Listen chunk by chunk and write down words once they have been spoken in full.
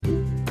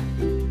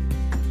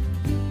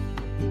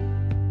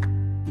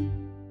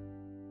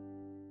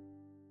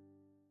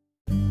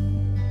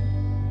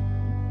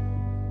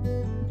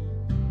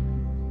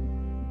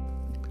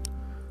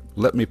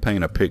let me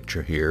paint a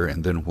picture here,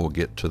 and then we'll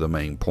get to the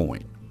main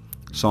point.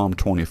 Psalm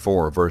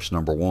 24, verse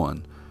number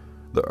 1.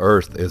 The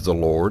earth is the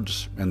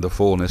Lord's, and the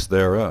fullness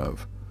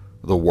thereof,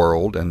 the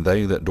world and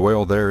they that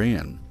dwell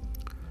therein.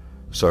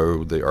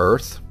 So the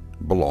earth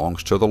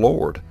belongs to the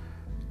Lord.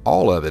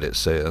 All of it, it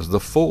says, the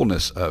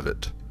fullness of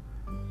it,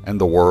 and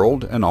the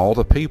world and all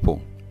the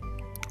people.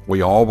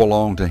 We all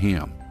belong to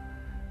Him.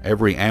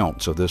 Every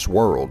ounce of this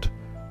world,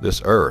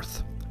 this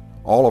earth,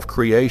 all of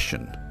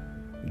creation.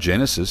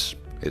 Genesis,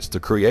 it's the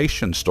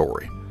creation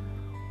story.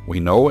 We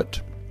know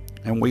it,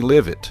 and we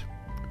live it.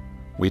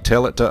 We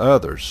tell it to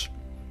others.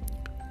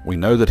 We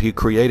know that He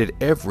created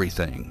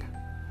everything.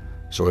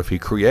 So if He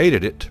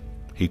created it,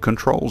 He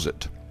controls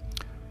it.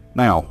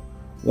 Now,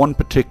 one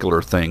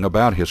particular thing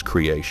about His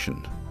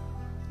creation,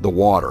 the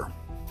water,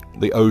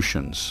 the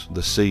oceans,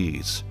 the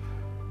seas,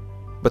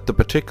 but the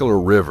particular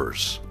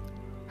rivers,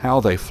 how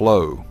they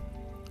flow.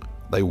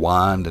 They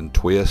wind and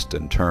twist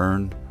and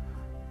turn,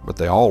 but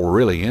they all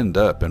really end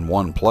up in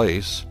one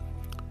place.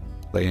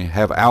 They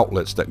have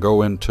outlets that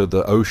go into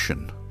the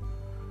ocean.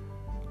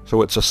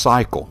 So it's a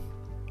cycle,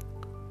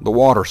 the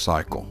water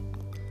cycle.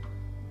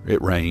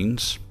 It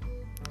rains,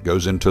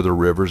 goes into the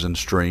rivers and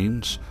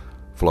streams,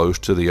 flows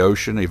to the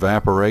ocean,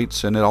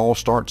 evaporates, and it all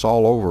starts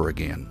all over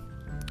again.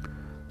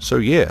 So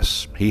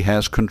yes, He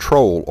has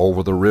control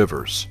over the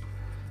rivers.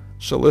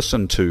 So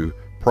listen to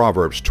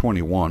Proverbs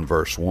 21,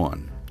 verse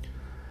 1.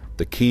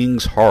 The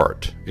king's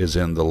heart is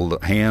in the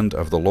hand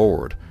of the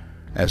Lord,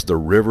 as the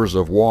rivers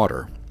of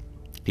water.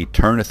 He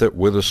turneth it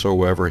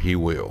whithersoever He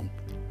will.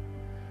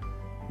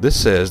 This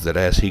says that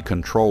as He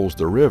controls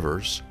the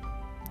rivers,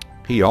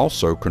 He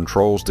also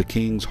controls the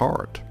king's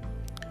heart.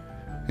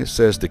 It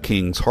says the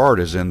king's heart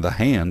is in the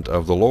hand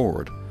of the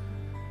Lord,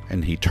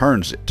 and He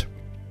turns it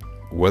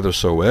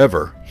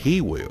whithersoever He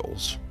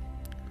wills.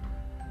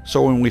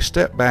 So when we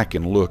step back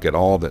and look at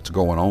all that's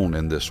going on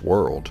in this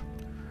world,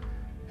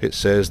 it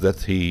says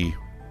that He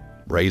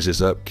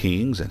raises up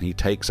kings and He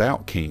takes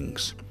out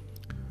kings,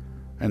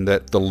 and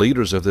that the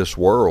leaders of this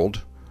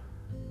world,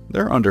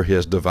 they're under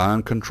His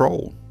divine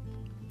control.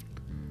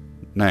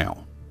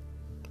 Now,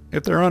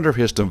 if they're under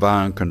His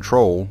divine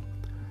control,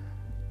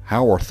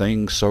 how are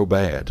things so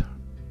bad?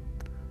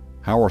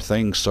 How are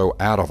things so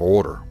out of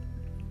order?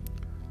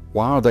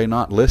 Why are they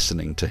not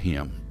listening to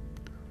Him?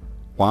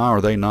 Why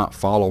are they not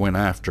following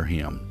after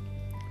Him?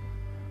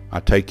 I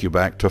take you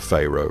back to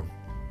Pharaoh.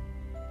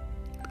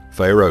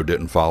 Pharaoh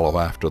didn't follow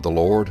after the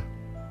Lord.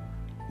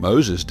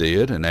 Moses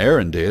did, and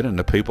Aaron did, and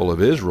the people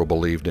of Israel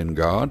believed in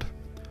God.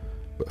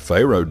 But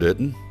Pharaoh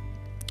didn't.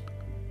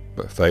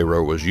 But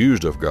Pharaoh was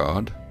used of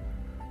God,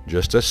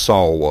 just as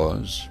Saul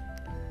was,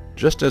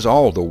 just as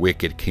all the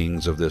wicked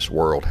kings of this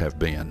world have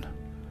been.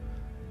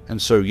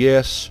 And so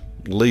yes,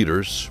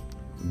 leaders,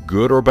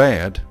 good or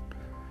bad,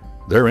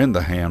 they're in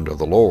the hand of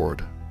the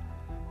Lord.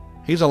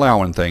 He's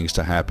allowing things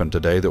to happen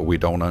today that we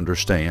don't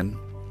understand.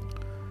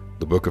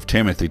 The book of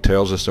Timothy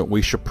tells us that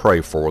we should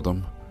pray for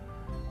them.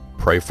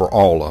 Pray for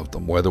all of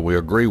them, whether we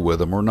agree with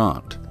them or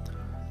not.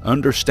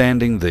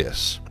 Understanding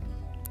this,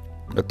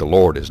 that the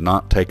Lord is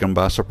not taken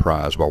by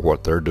surprise by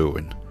what they're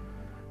doing.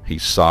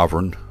 He's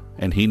sovereign,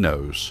 and He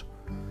knows.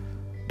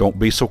 Don't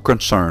be so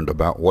concerned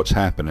about what's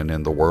happening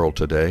in the world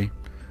today.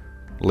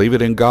 Leave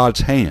it in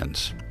God's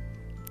hands.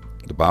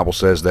 The Bible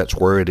says that's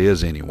where it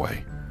is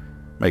anyway.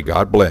 May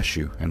God bless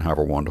you, and have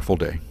a wonderful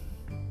day.